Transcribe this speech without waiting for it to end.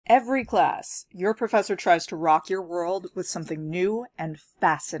every class, your professor tries to rock your world with something new and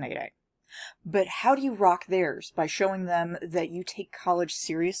fascinating. But how do you rock theirs? By showing them that you take college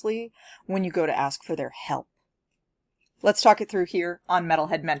seriously when you go to ask for their help. Let's talk it through here on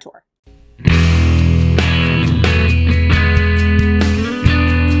Metalhead Mentor.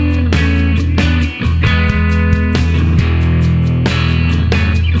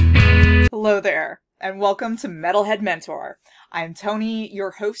 Hello there, and welcome to Metalhead Mentor. I'm Tony,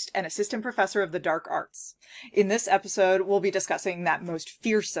 your host and assistant professor of the dark arts. In this episode, we'll be discussing that most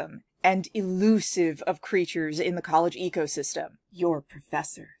fearsome and elusive of creatures in the college ecosystem, your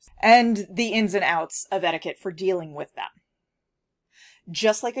professors, and the ins and outs of etiquette for dealing with them.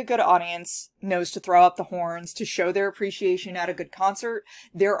 Just like a good audience knows to throw up the horns to show their appreciation at a good concert,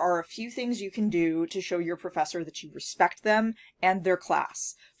 there are a few things you can do to show your professor that you respect them and their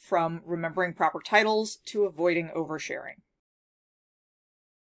class, from remembering proper titles to avoiding oversharing.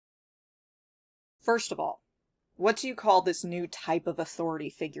 First of all, what do you call this new type of authority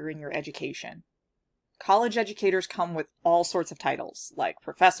figure in your education? College educators come with all sorts of titles, like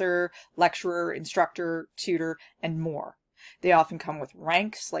professor, lecturer, instructor, tutor, and more. They often come with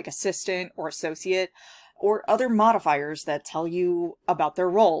ranks, like assistant or associate, or other modifiers that tell you about their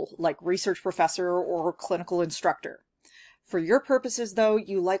role, like research professor or clinical instructor. For your purposes, though,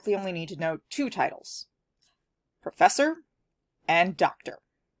 you likely only need to know two titles: professor and doctor.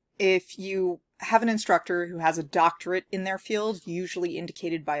 If you have an instructor who has a doctorate in their field, usually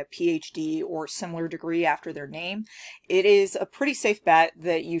indicated by a PhD or similar degree after their name, it is a pretty safe bet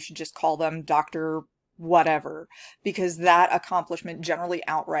that you should just call them Dr. Whatever, because that accomplishment generally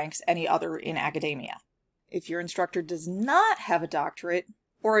outranks any other in academia. If your instructor does not have a doctorate,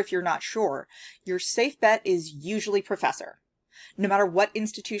 or if you're not sure, your safe bet is usually professor. No matter what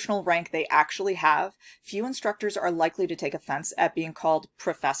institutional rank they actually have, few instructors are likely to take offense at being called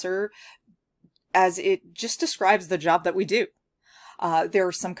professor, as it just describes the job that we do. There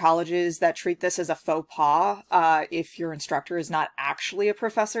are some colleges that treat this as a faux pas if your instructor is not actually a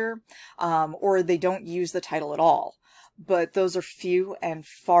professor, or they don't use the title at all. But those are few and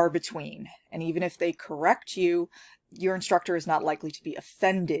far between, and even if they correct you, your instructor is not likely to be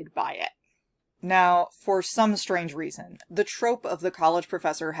offended by it. Now, for some strange reason, the trope of the college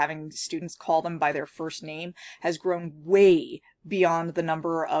professor having students call them by their first name has grown way beyond the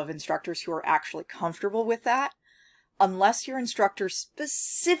number of instructors who are actually comfortable with that, unless your instructor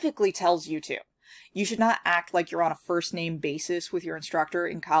specifically tells you to. You should not act like you're on a first-name basis with your instructor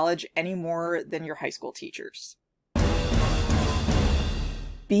in college any more than your high school teachers.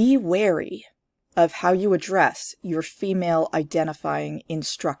 Be wary of how you address your female-identifying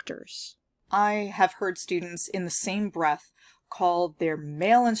instructors. I have heard students in the same breath call their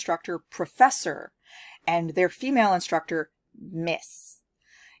male instructor professor and their female instructor miss,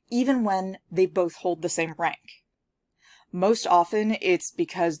 even when they both hold the same rank. Most often, it's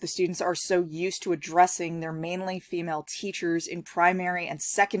because the students are so used to addressing their mainly female teachers in primary and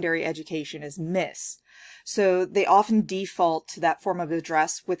secondary education as miss, so they often default to that form of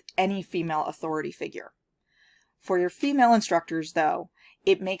address with any female authority figure. For your female instructors, though,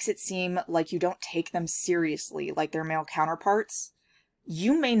 it makes it seem like you don't take them seriously like their male counterparts.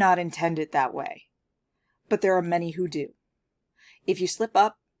 You may not intend it that way, but there are many who do. If you slip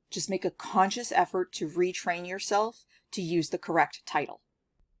up, just make a conscious effort to retrain yourself to use the correct title.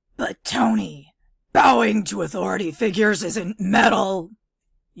 But Tony, bowing to authority figures isn't metal,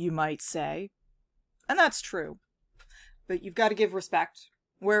 you might say. And that's true. But you've got to give respect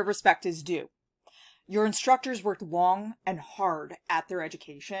where respect is due. Your instructors worked long and hard at their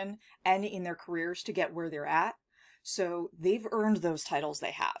education and in their careers to get where they're at, so they've earned those titles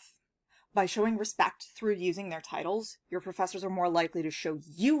they have. By showing respect through using their titles, your professors are more likely to show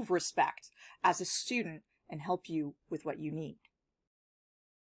you respect as a student and help you with what you need.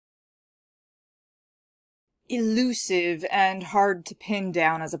 Elusive and hard to pin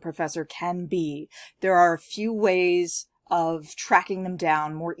down as a professor can be, there are a few ways of tracking them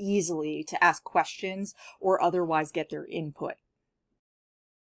down more easily to ask questions or otherwise get their input.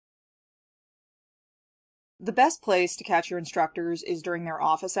 The best place to catch your instructors is during their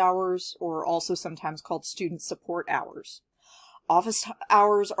office hours, or also sometimes called student support hours. Office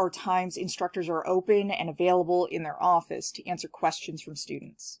hours are times instructors are open and available in their office to answer questions from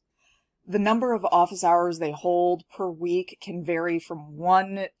students. The number of office hours they hold per week can vary from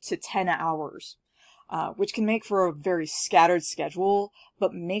 1 to 10 hours. Which can make for a very scattered schedule,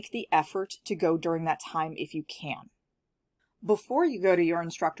 but make the effort to go during that time if you can. Before you go to your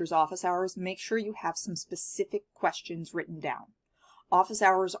instructor's office hours, make sure you have some specific questions written down. Office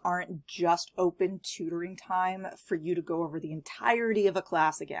hours aren't just open tutoring time for you to go over the entirety of a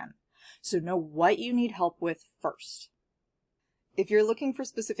class again, so know what you need help with first. If you're looking for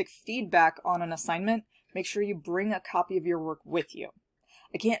specific feedback on an assignment, make sure you bring a copy of your work with you.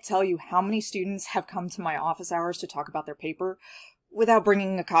 I can't tell you how many students have come to my office hours to talk about their paper without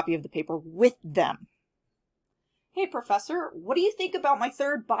bringing a copy of the paper with them. Hey, Professor, what do you think about my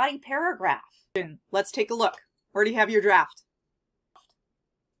third body paragraph? Let's take a look. Where do you have your draft?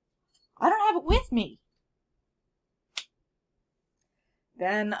 I don't have it with me.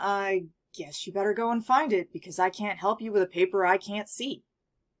 Then I guess you better go and find it, because I can't help you with a paper I can't see.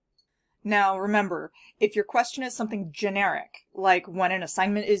 Now remember, if your question is something generic, like when an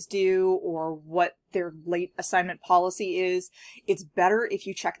assignment is due or what their late assignment policy is, it's better if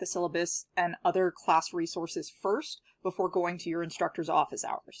you check the syllabus and other class resources first before going to your instructor's office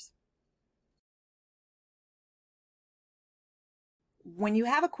hours. When you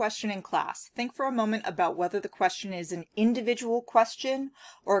have a question in class, think for a moment about whether the question is an individual question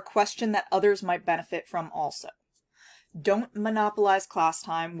or a question that others might benefit from also. Don't monopolize class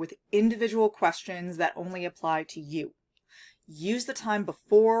time with individual questions that only apply to you. Use the time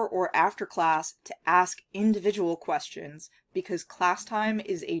before or after class to ask individual questions, because class time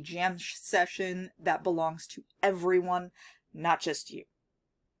is a jam session that belongs to everyone, not just you.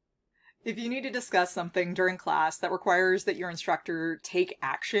 If you need to discuss something during class that requires that your instructor take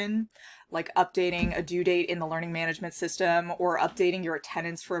action, like updating a due date in the learning management system or updating your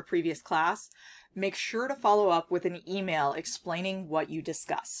attendance for a previous class, make sure to follow up with an email explaining what you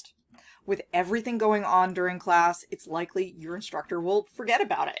discussed. With everything going on during class, it's likely your instructor will forget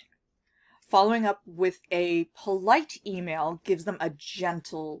about it. Following up with a polite email gives them a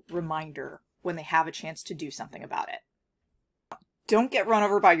gentle reminder when they have a chance to do something about it. Don't get run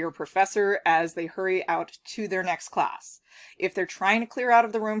over by your professor as they hurry out to their next class. If they're trying to clear out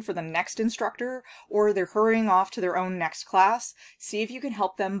of the room for the next instructor, or they're hurrying off to their own next class, see if you can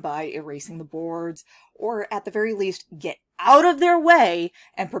help them by erasing the boards, or at the very least, get out of their way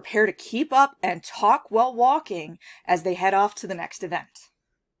and prepare to keep up and talk while walking as they head off to the next event.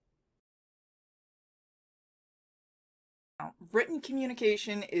 Written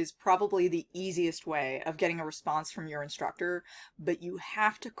communication is probably the easiest way of getting a response from your instructor, but you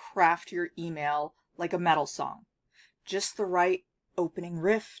have to craft your email like a metal song. Just the right opening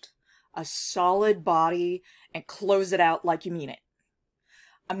riff, a solid body, and close it out like you mean it.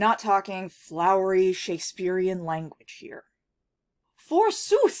 I'm not talking flowery Shakespearean language here.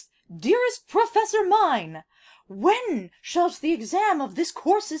 Forsooth, dearest Professor mine, when shall the exam of this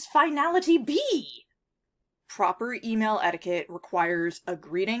course's finality be? Proper email etiquette requires a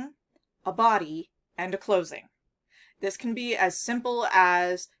greeting, a body, and a closing. This can be as simple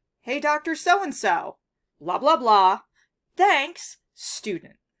as, "Hey, Dr. So-and-so, blah, blah, blah. Thanks,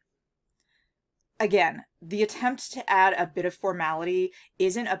 student." Again, the attempt to add a bit of formality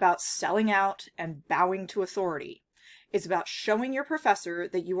isn't about selling out and bowing to authority. It's about showing your professor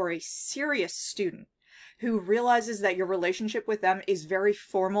that you are a serious student who realizes that your relationship with them is very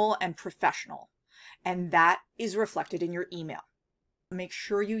formal and professional. And that is reflected in your email. Make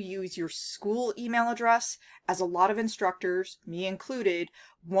sure you use your school email address, as a lot of instructors, me included,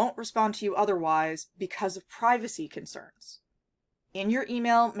 won't respond to you otherwise because of privacy concerns. In your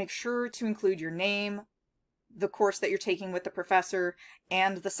email, make sure to include your name, the course that you're taking with the professor,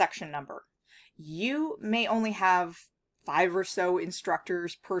 and the section number. You may only have 5 or so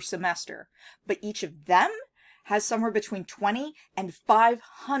instructors per semester, but each of them has somewhere between 20 and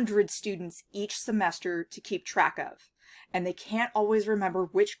 500 students each semester to keep track of, and they can't always remember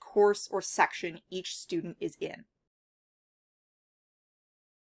which course or section each student is in.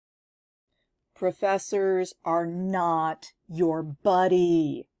 Professors are not your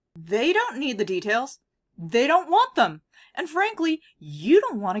buddy. They don't need the details. They don't want them. And frankly, you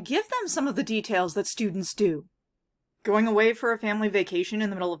don't want to give them some of the details that students do. Going away for a family vacation in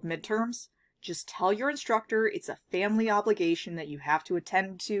the middle of midterms? Just tell your instructor it's a family obligation that you have to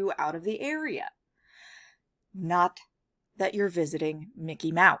attend to out of the area. Not that you're visiting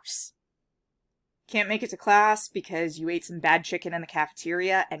Mickey Mouse. Can't make it to class because you ate some bad chicken in the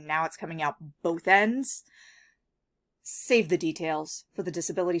cafeteria and now it's coming out both ends? Save the details for the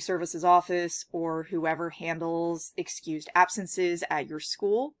Disability Services Office or whoever handles excused absences at your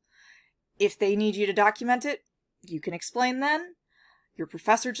school. If they need you to document it, you can explain then. Your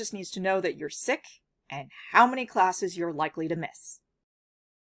professor just needs to know that you're sick and how many classes you're likely to miss.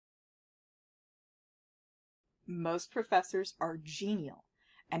 Most professors are genial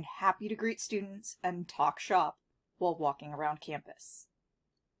and happy to greet students and talk shop while walking around campus.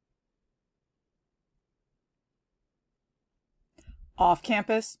 Off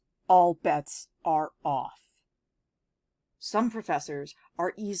campus, all bets are off. Some professors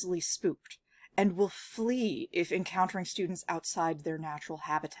are easily spooked and will flee if encountering students outside their natural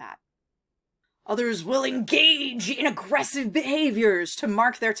habitat. Others will engage in aggressive behaviors to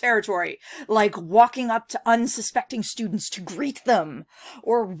mark their territory, like walking up to unsuspecting students to greet them,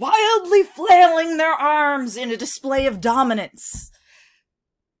 or wildly flailing their arms in a display of dominance.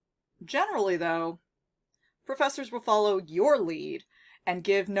 Generally, though, professors will follow your lead and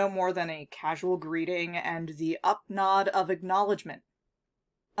give no more than a casual greeting and the up nod of acknowledgement,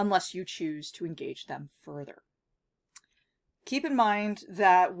 unless you choose to engage them further. Keep in mind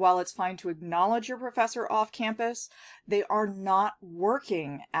that while it's fine to acknowledge your professor off campus, they are not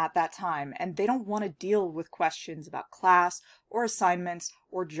working at that time, and they don't want to deal with questions about class or assignments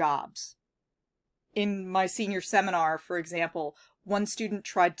or jobs. In my senior seminar, for example, one student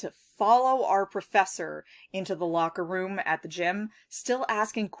tried to follow our professor into the locker room at the gym, still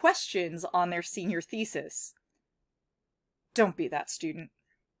asking questions on their senior thesis. Don't be that student.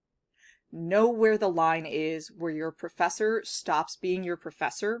 Know where the line is where your professor stops being your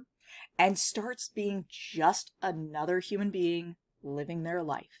professor and starts being just another human being living their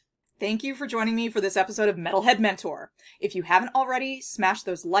life. Thank you for joining me for this episode of Metalhead Mentor. If you haven't already, smash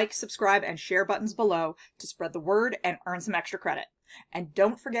those like, subscribe, and share buttons below to spread the word and earn some extra credit. And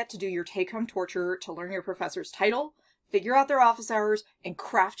don't forget to do your take-home torture to learn your professor's title, figure out their office hours, and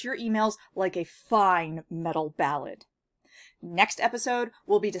craft your emails like a fine metal ballad. Next episode,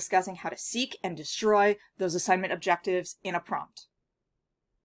 we'll be discussing how to seek and destroy those assignment objectives in a prompt.